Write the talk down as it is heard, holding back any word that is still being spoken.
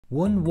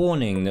One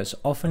warning that's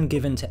often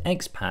given to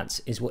expats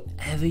is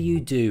whatever you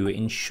do,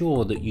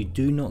 ensure that you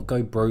do not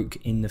go broke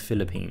in the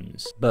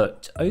Philippines.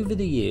 But over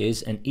the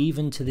years and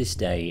even to this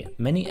day,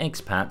 many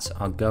expats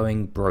are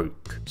going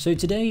broke. So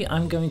today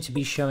I'm going to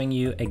be showing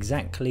you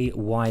exactly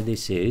why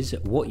this is,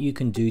 what you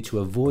can do to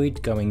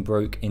avoid going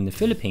broke in the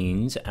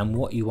Philippines, and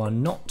what you are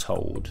not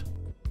told.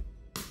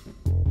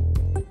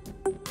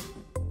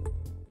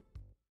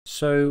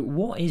 So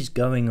what is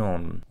going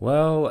on?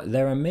 Well,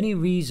 there are many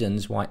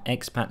reasons why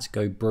expats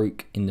go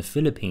broke in the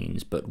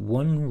Philippines, but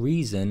one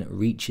reason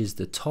reaches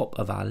the top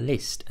of our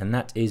list, and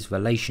that is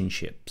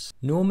relationships.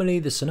 Normally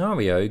the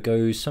scenario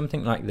goes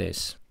something like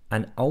this.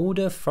 An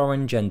older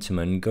foreign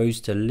gentleman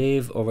goes to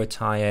live or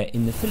retire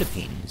in the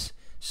Philippines,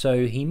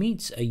 so he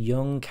meets a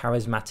young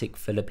charismatic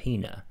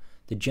Filipina.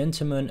 The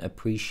gentleman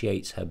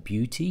appreciates her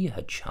beauty,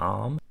 her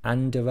charm,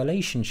 and a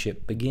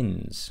relationship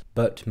begins.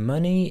 But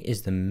money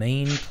is the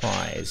main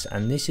prize,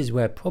 and this is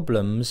where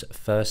problems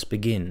first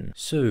begin.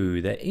 So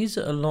there is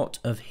a lot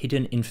of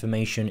hidden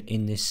information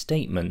in this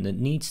statement that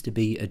needs to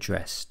be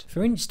addressed.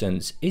 For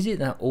instance, is it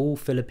that all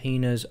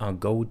Filipinas are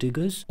gold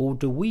diggers? Or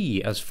do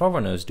we, as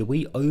foreigners,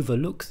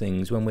 overlook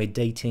things when we're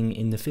dating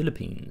in the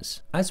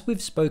Philippines? As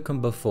we've spoken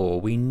before,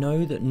 we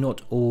know that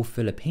not all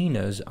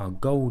Filipinas are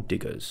gold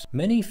diggers.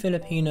 Many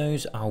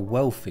Filipinos are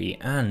wealthy,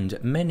 and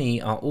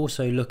many are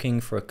also looking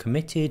for a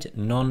committed,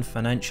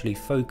 non-financially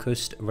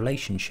focused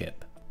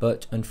relationship.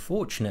 But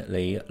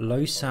unfortunately,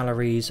 low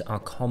salaries are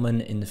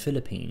common in the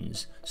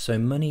Philippines, so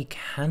money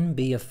can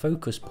be a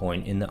focus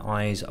point in the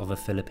eyes of a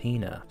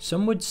Filipina.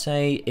 Some would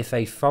say if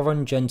a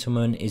foreign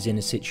gentleman is in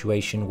a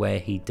situation where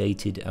he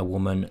dated a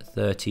woman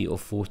 30 or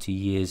 40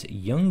 years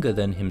younger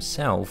than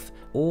himself,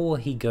 or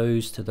he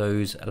goes to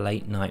those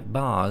late night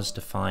bars to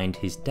find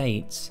his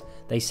dates,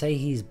 they say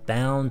he's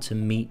bound to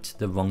meet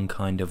the wrong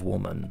kind of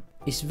woman.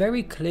 It's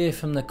very clear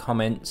from the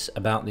comments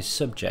about this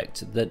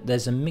subject that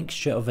there's a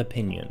mixture of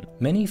opinion.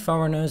 Many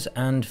foreigners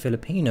and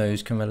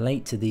Filipinos can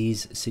relate to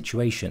these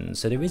situations,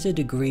 so there is a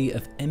degree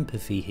of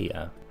empathy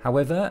here.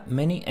 However,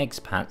 many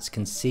expats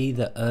can see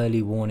the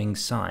early warning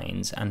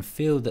signs and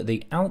feel that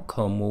the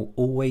outcome will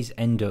always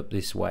end up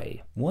this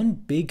way. One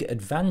big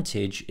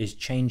advantage is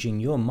changing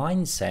your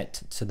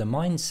mindset to the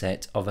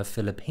mindset of a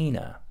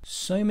Filipina.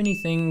 So many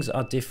things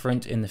are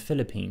different in the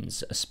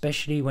Philippines,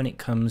 especially when it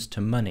comes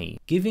to money.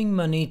 Giving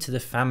money to the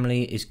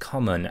family is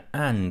common,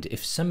 and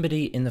if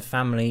somebody in the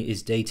family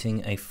is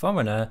dating a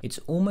foreigner, it's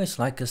almost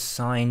like a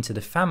sign to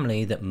the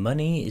family that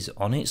money is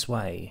on its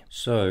way.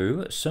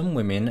 So some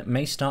women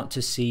may start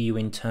to see you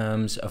in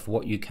terms of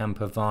what you can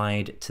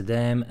provide to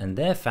them and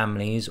their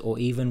families, or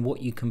even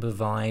what you can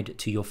provide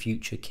to your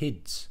future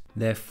kids.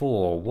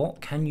 Therefore,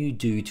 what can you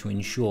do to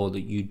ensure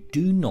that you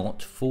do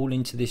not fall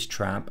into this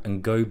trap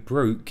and go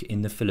broke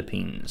in the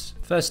Philippines?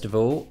 First of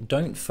all,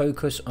 don't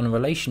focus on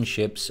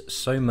relationships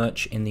so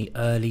much in the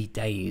early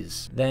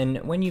days. Then,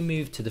 when you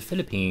move to the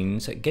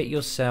Philippines, get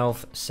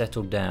yourself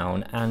settled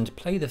down and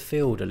play the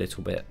field a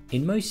little bit.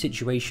 In most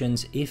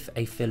situations, if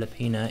a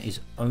Filipina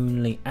is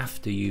only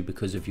after you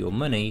because of your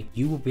money,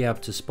 you will be able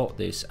to spot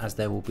this, as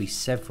there will be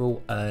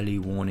several early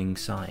warning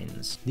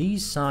signs.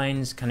 These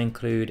signs can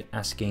include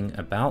asking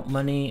about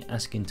money,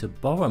 asking to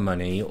borrow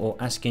money, or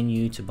asking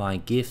you to buy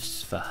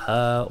gifts for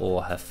her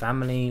or her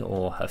family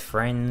or her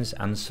friends,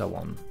 and so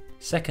on.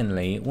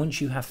 Secondly, once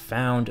you have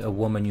found a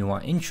woman you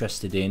are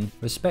interested in,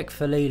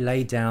 respectfully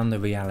lay down the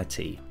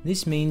reality.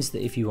 This means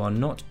that if you are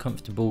not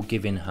comfortable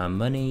giving her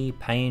money,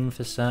 paying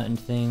for certain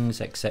things,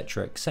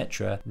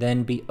 etc.,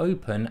 then be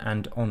open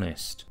and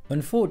honest.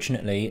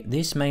 Unfortunately,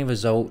 this may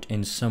result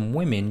in some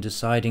women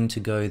deciding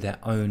to go their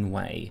own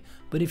way,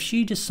 but if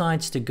she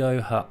decides to go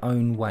her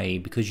own way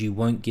because you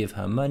won't give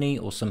her money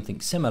or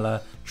something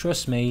similar,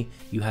 trust me,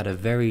 you had a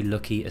very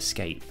lucky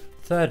escape.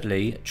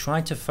 Thirdly, try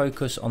to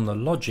focus on the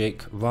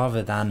logic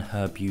rather than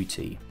her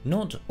beauty.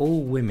 Not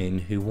all women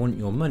who want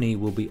your money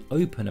will be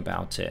open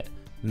about it.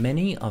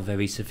 Many are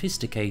very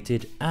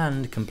sophisticated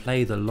and can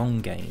play the long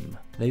game.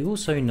 They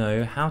also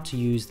know how to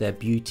use their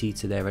beauty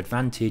to their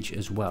advantage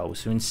as well,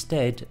 so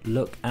instead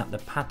look at the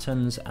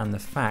patterns and the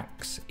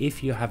facts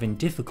if you're having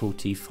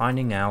difficulty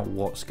finding out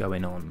what's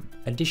going on.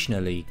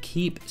 Additionally,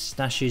 keep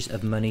stashes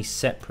of money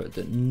separate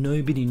that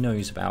nobody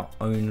knows about,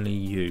 only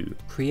you.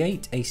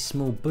 Create a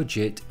small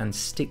budget and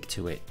stick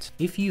to it.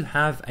 If you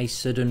have a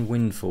sudden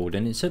windfall,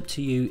 then it's up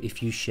to you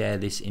if you share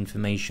this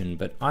information,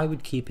 but I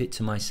would keep it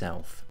to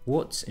myself.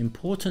 What's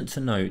important to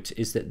note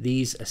is that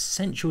these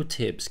essential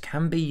tips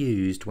can be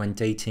used when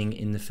dating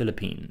in the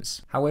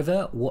Philippines.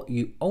 However, what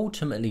you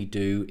ultimately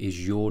do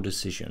is your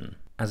decision.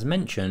 As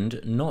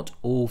mentioned, not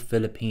all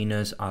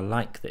Filipinas are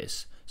like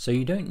this, so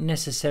you don't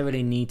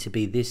necessarily need to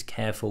be this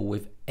careful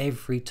with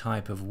every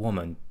type of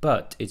woman,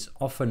 but it's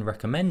often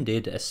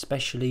recommended,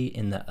 especially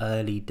in the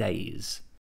early days.